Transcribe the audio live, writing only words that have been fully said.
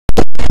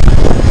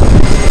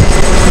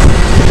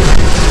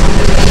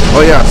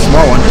Oh yeah,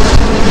 small one.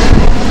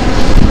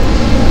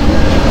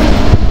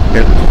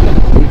 Here,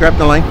 let me grab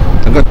the line.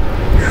 I'm good.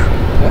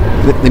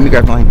 Let me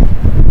grab the line.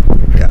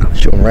 Yeah,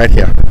 show him right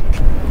here.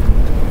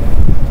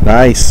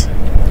 Nice.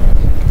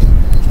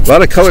 A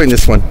lot of color in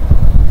this one.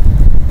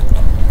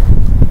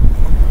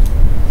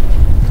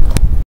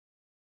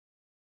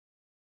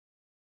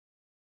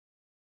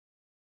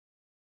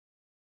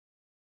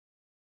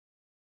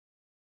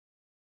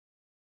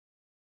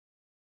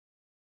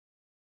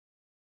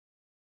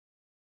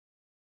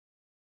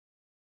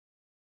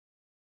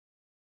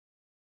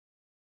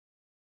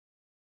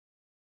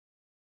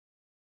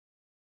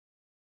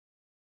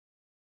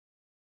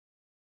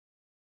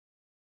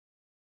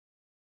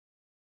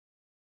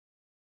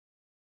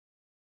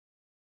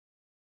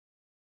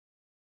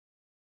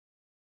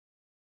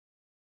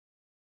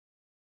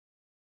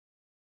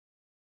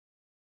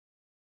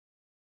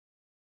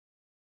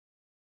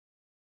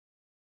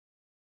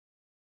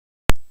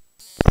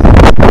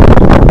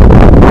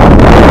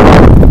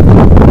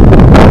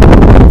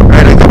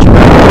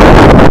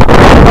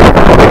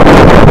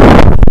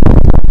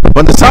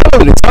 When the sound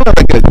of it sounded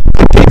like a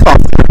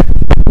takeoff there.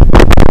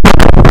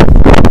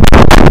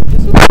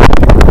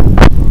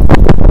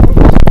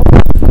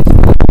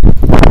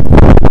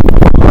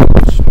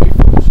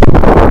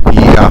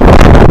 Yeah.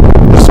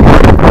 This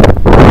one.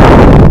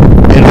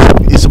 And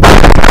it's about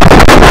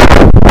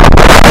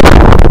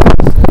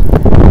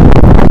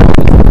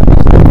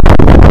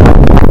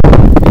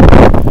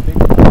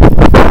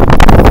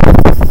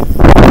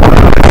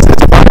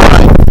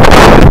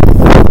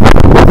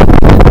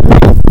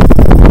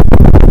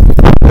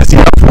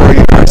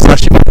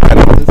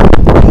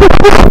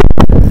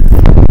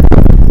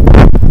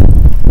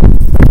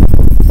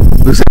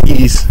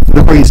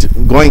look where he's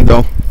going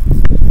though.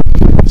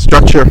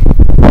 Structure.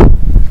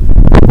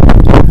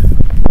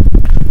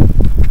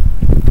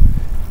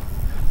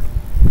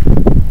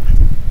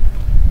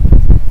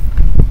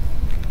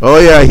 Oh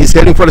yeah, he's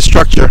heading for the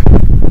structure.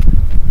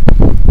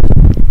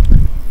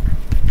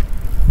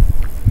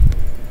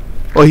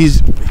 Oh,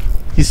 he's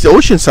the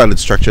ocean sided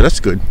structure. That's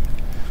good.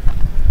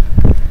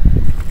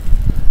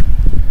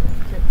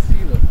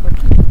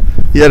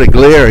 Yeah, the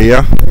glare,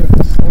 yeah.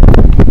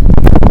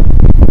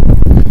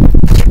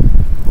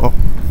 Oh,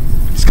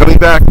 he's coming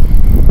back.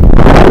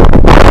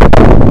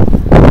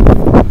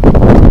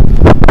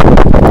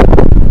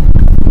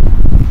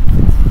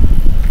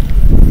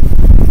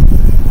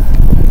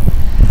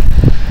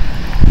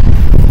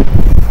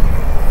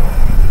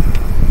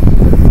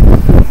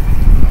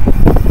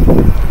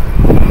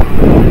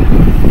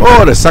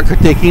 Oh, the sucker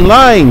taking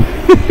line.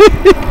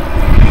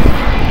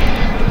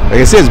 Like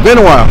I said, it's been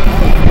a while.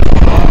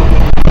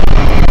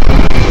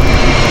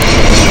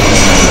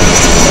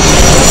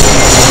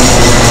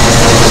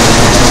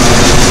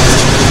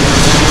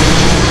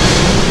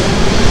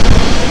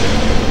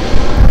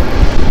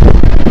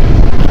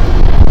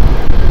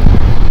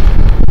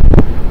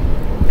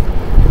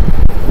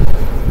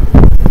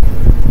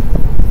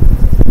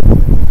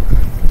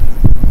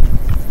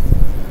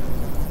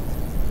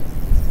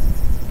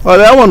 Oh,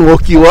 that one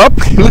woke you up.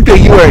 Look at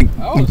you were.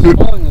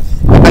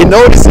 I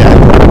noticed that.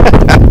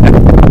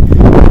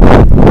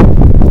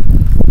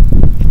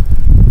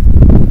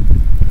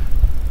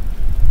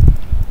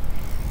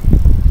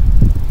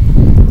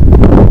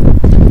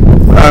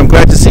 I'm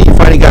glad to see you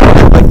finally got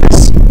it like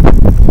this.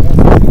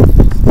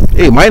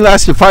 Hey, mine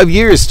lasted 5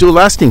 years, still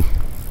lasting.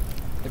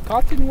 The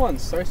cotton one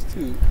starts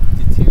to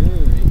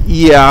deteriorate.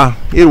 Yeah,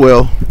 it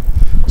will.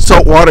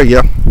 Salt water,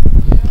 yeah.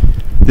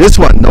 This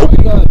one, nope. All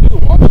you gotta do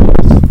is wash it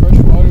with fresh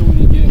water when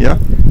you get it. Yeah.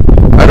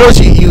 I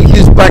noticed you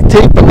use black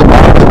tape on the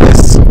bottom of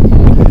this.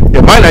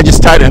 Yeah, mine I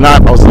just tied a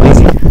knot. I was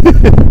lazy.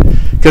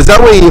 Because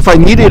that way, if I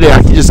needed it,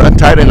 I could just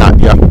untie the knot.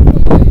 Yeah.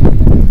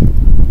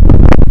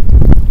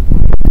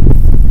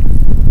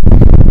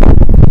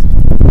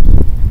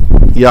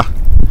 Yeah.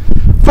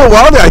 For a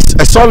while there,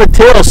 I saw the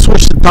tail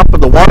switch the top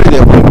of the water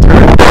there when it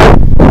turned.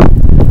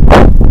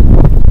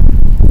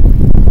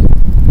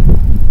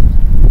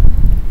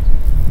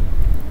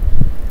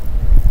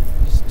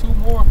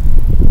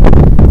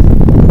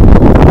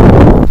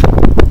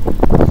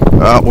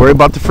 Worry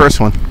about the first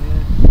one.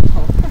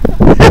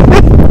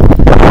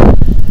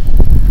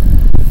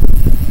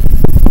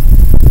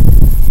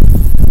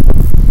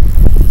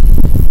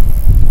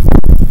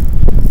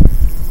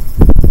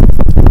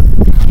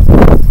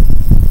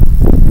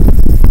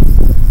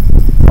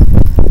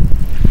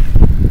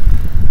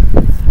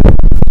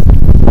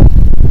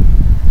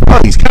 Oh,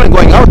 he's kind of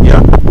going out,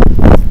 yeah.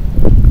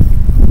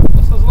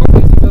 Just as long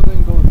as he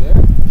doesn't go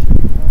there.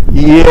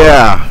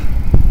 Yeah.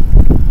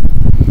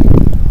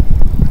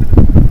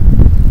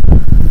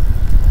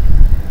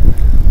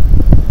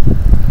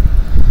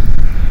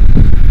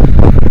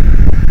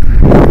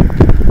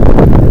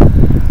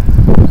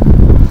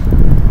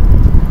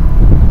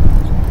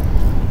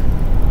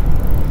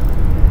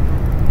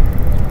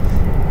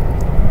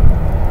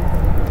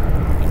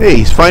 Hey,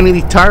 he's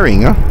finally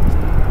tiring, huh?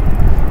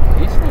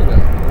 He's still got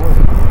more.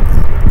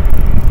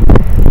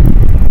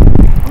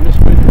 I'm just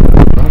waiting for the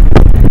run.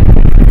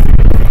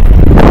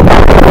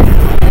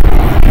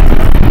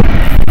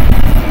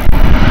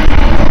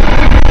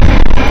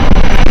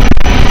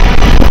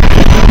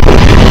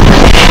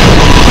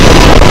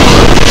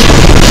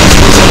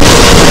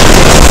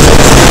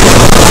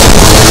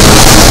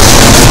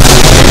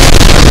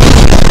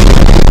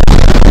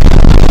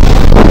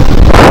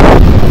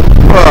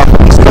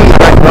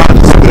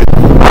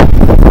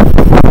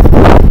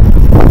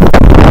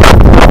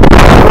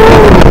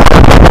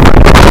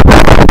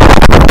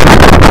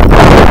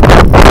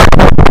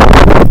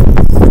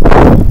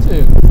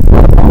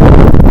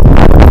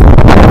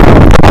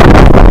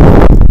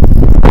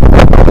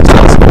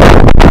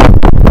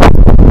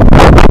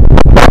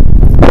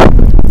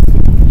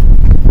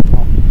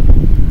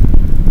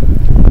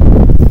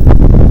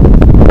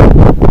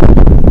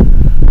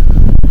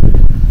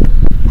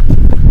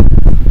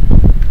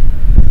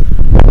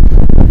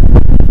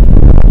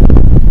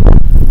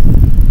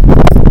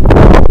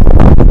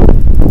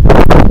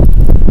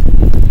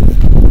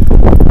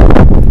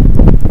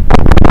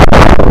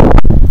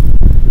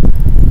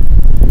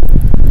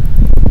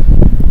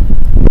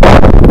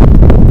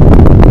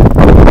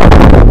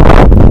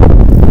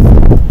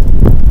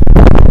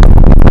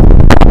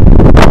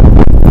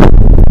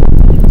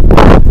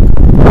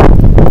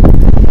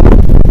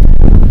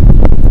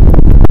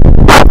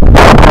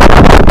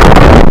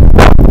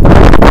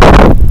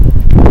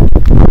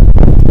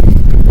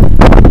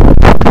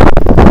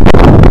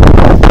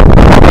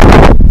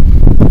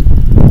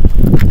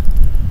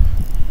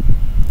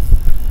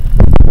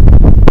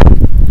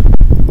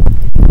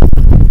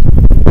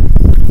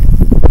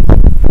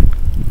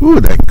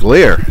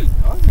 clear.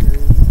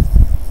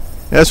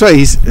 That's right.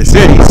 He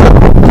said he's a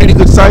pretty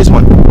good sized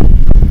one.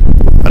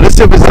 Unless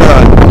it was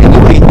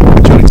anyway,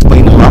 which would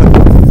explain a lot.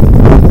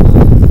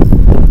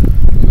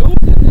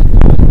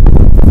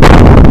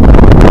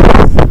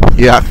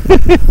 Yeah.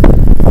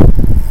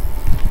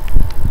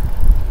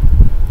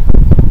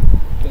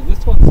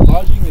 This one's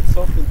lodging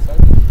itself inside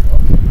the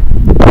structure.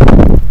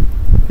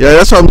 Yeah,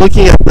 that's why I'm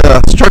looking at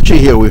the structure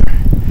here. It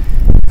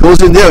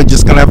goes in there. We're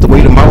just gonna have to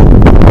wait him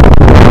out.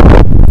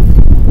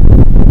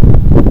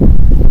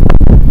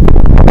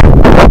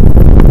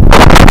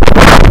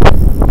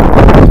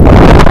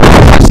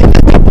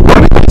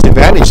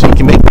 Advantage so you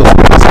can make those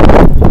things.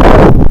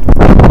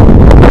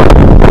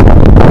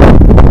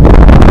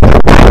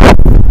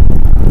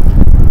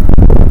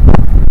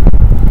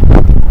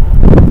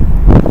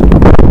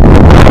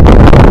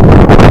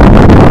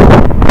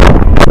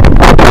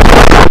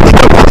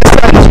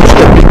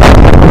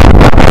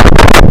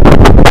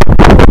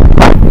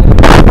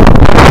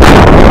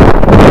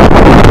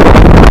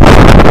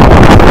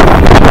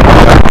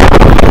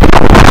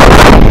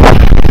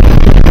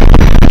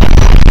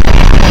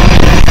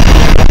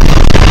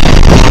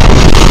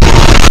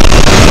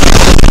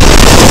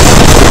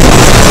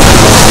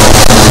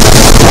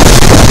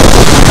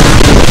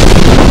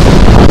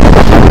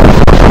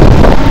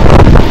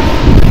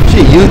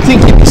 You'd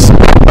think he'd be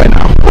smart by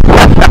now.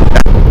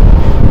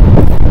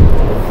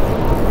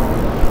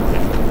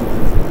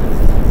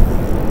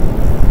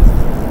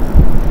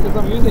 Because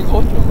I'm using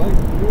ultra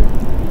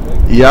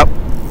light. Yep.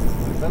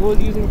 I was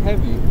using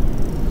heavy.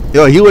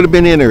 Yo, he would have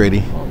been in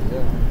already. Oh,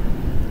 yeah.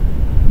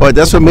 But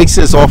that's what makes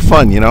this all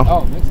fun, you know?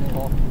 Oh, makes it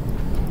all.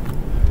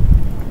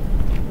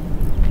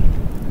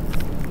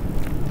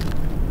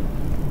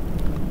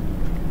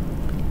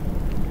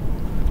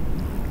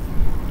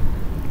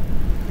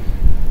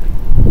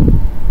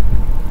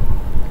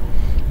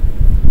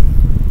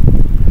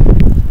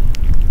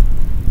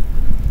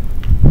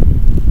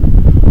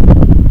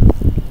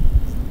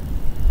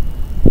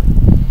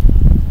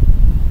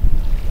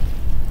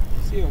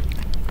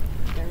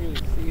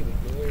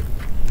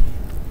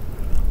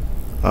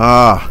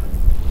 Ah.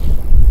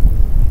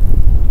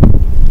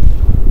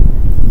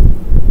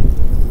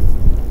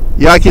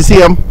 Yeah, I can see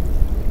him.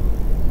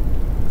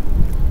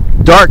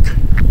 Dark.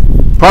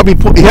 Probably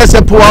he has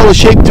that Pualu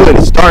shape to it.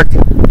 It's dark.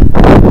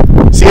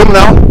 See him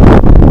now?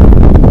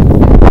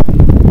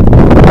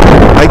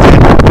 I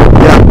can.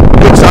 Yeah.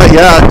 Good sight.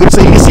 Yeah. Good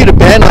sight. You can see the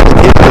band on the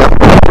kid.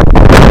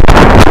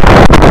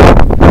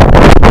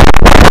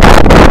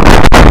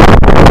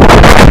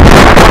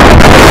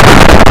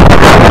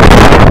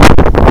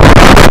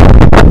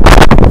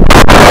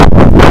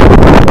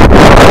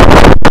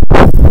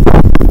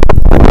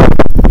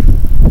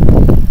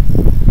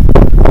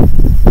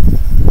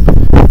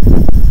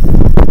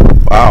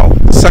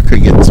 Sucker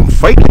getting some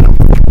fight in him.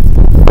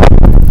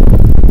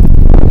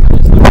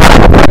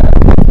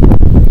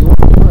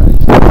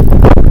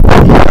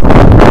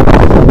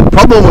 The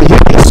problem when you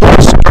get so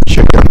much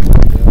structure here.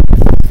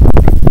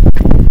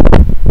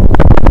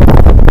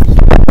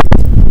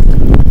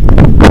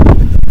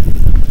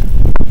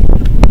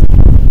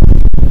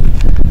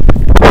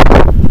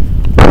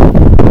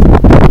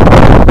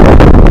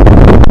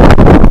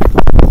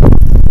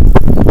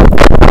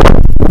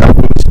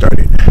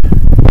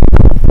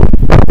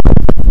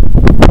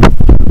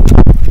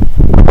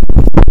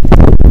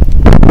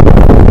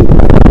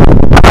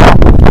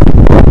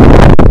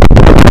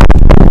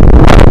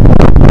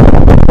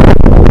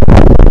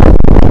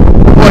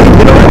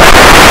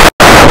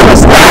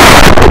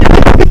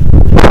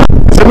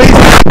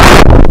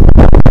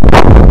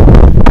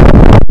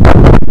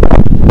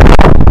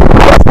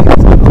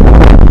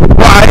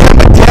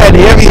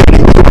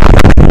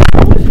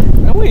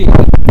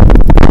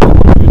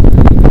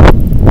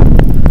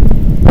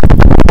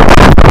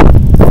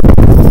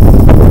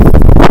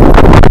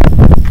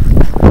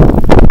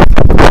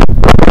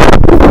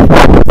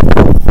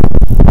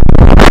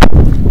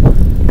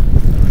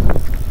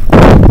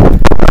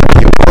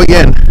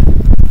 Again.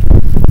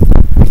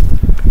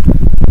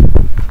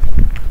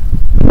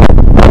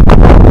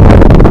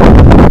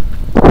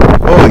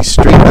 Oh, he's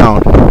straight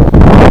down.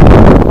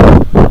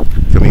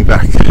 Coming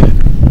back.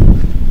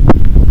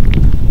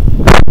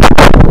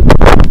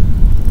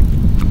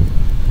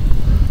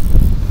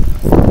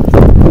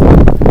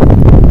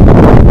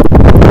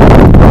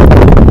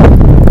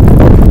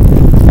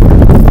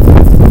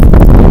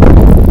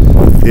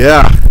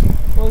 Yeah.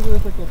 Was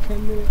it like a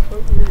 10-minute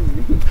float?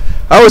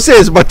 I would say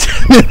it's about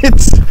 10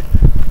 minutes.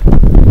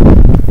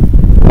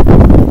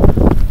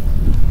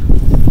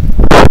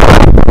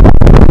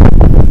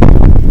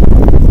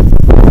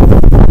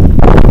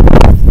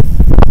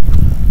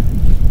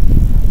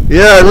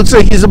 Yeah, it looks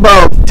like he's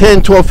about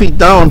 10, 12 feet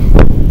down.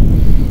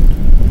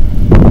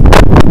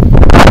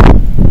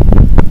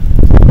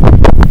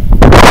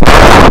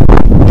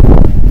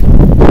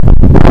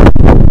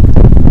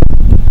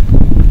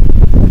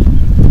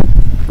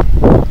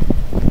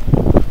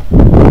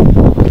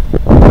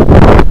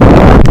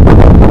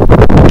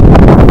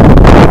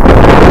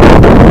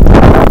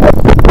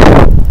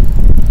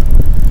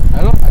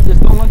 I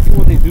just don't like it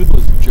when they do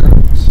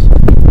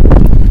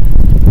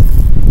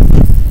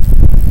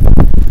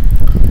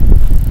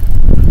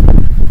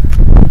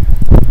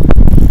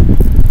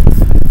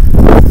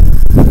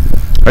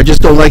I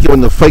just don't like it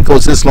when the fight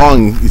goes this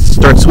long. It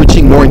starts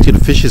switching more into the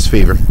fish's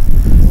favor.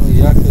 Well,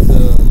 yeah, because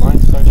the line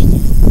starts to.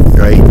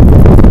 Right?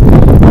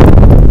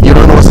 You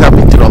don't know what's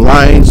happening to the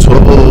line,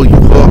 swivel, you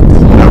hook,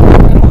 you know.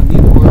 I don't need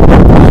to worry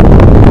about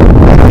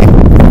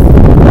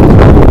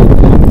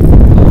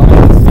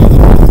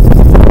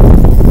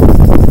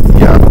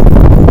Yeah.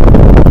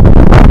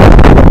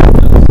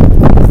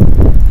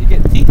 you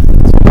get deep.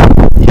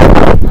 Yeah.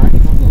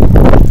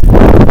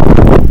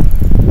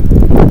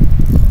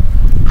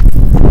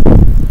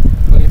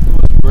 But if it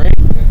was great,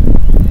 then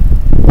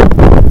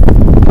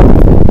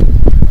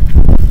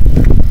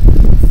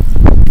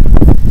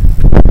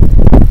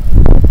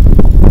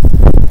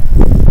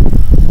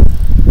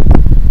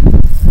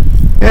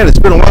Man, it's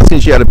been a while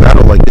since you had a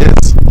battle like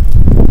this.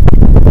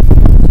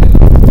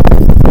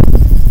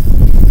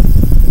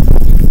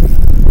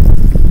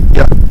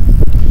 Yeah.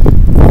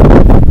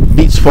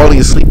 Beats falling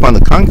asleep on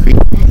the concrete.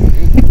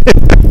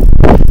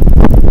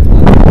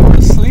 I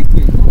was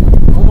sleeping.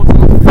 Almost.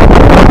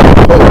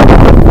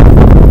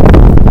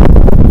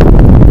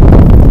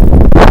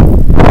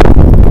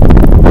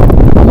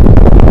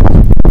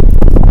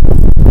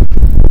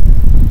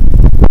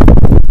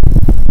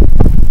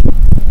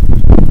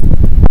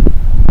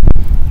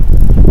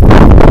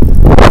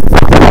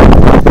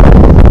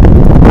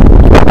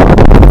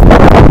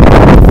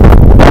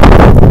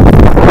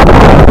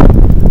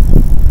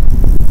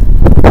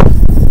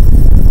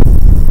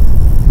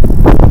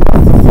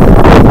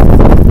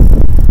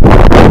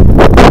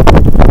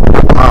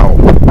 Wow.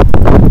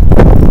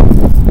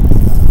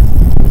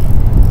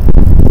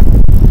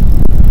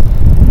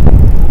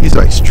 He's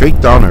like straight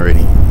down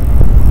already.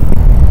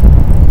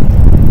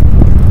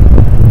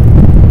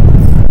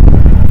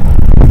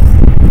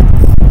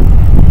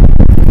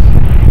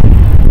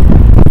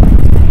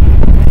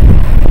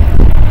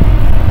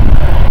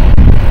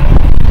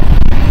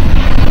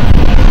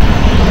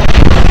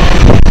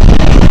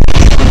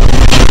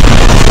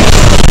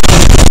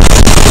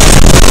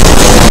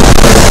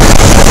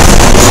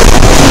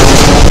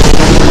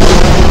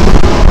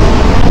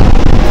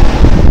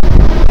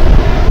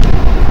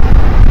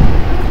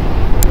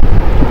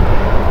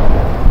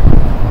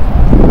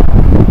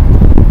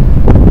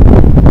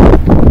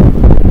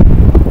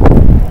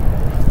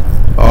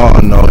 Oh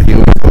no, here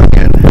we go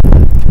again.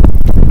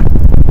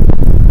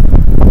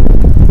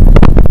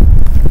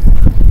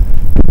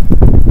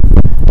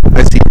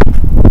 I see.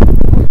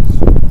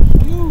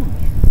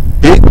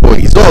 Huge. Big boy.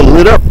 He's all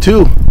lit up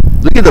too.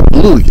 Look at the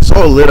blue. He's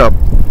all lit up.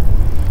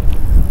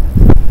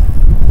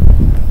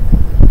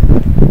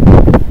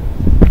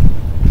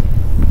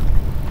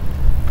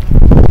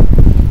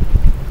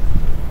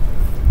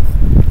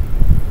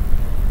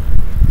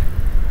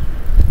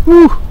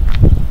 Woo.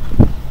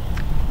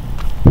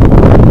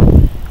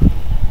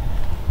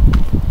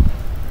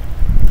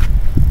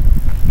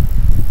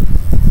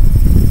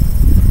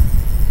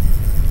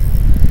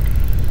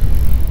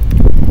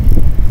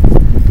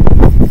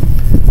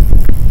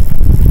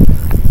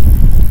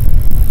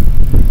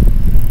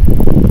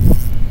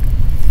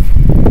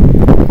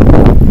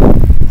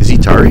 Is he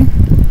tiring?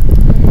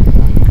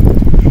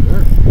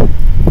 Sure.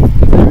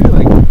 Maybe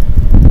like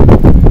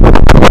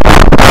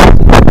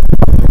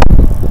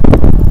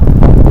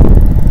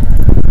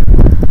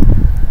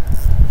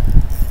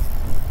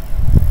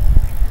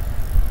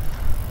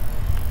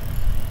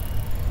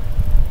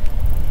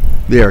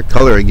There,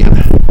 color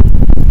again.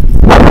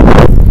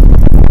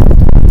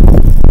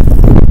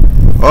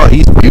 Oh,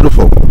 he's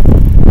beautiful.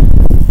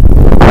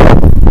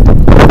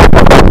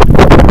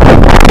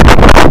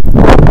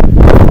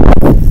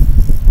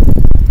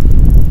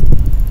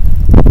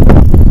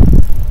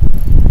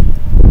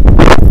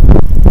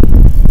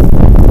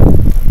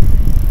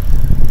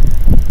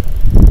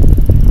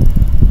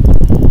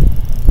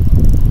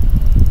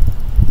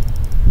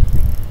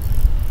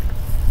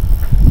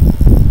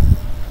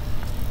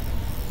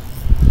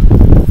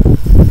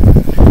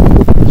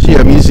 Gee,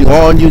 I'm using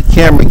all new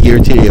camera gear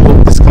today. I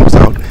hope this comes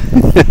out.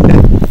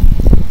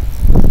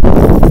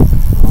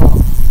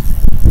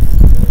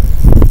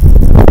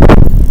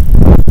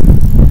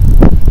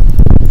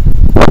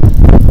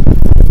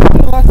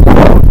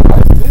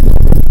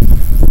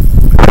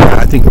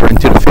 I think we're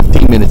into the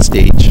 15-minute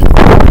stage.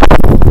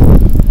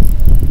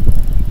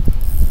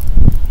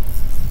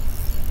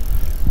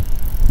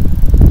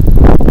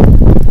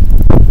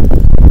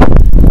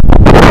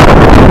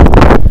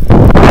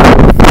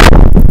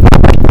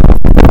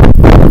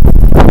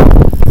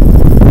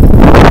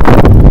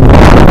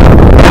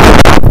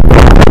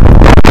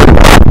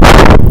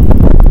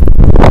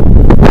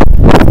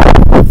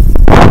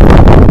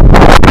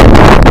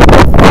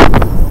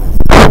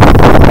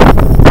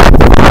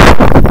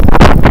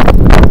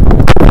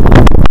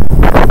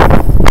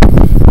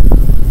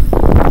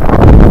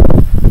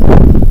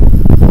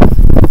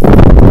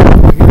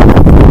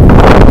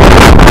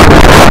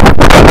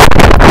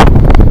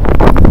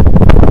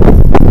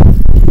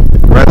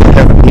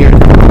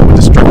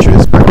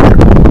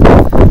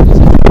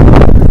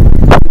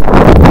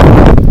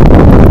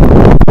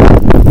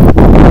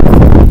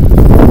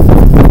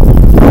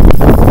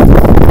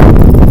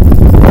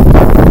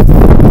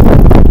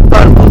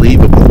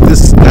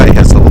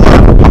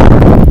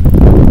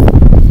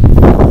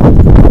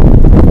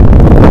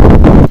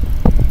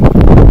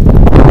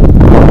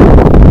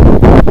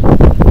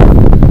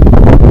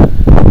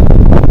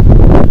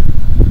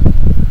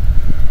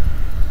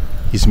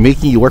 He's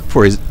making you work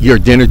for your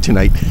dinner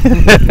tonight. Hey, I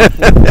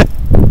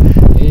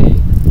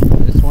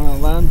just want to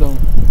land them.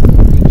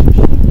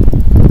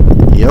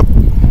 Yep.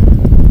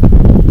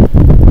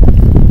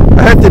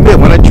 I have to admit,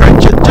 when I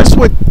tried just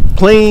with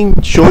plain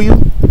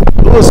shoyu,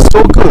 it was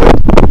so good.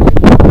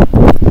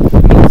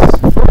 Meat's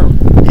firm.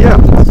 Yeah.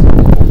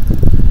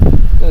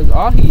 There's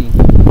ahi.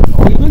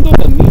 Oh, even though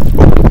the meat's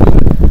really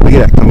good. Look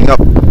at that coming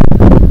up.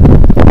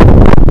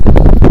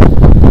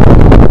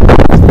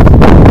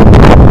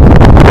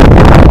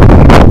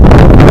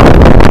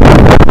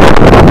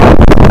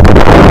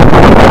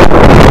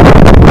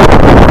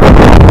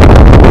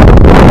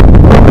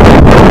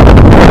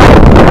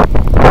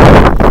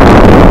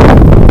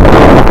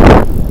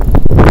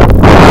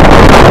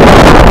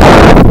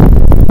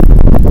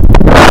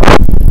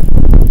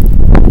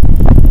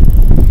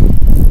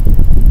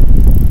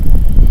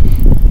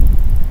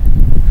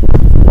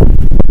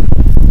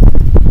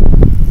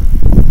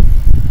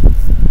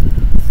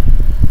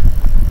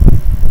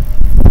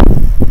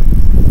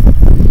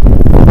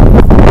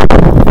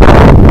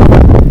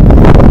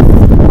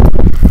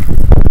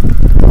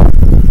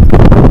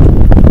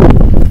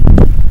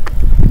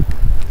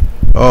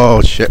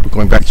 Oh shit, we're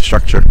going back to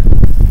structure.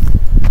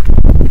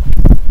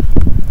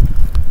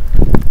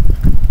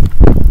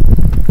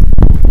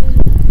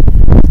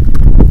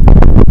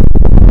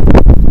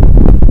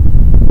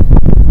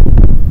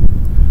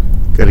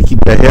 Gotta keep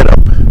that head up.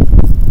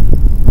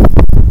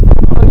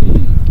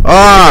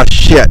 Ah,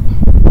 shit.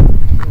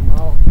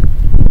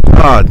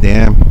 Ah,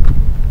 damn.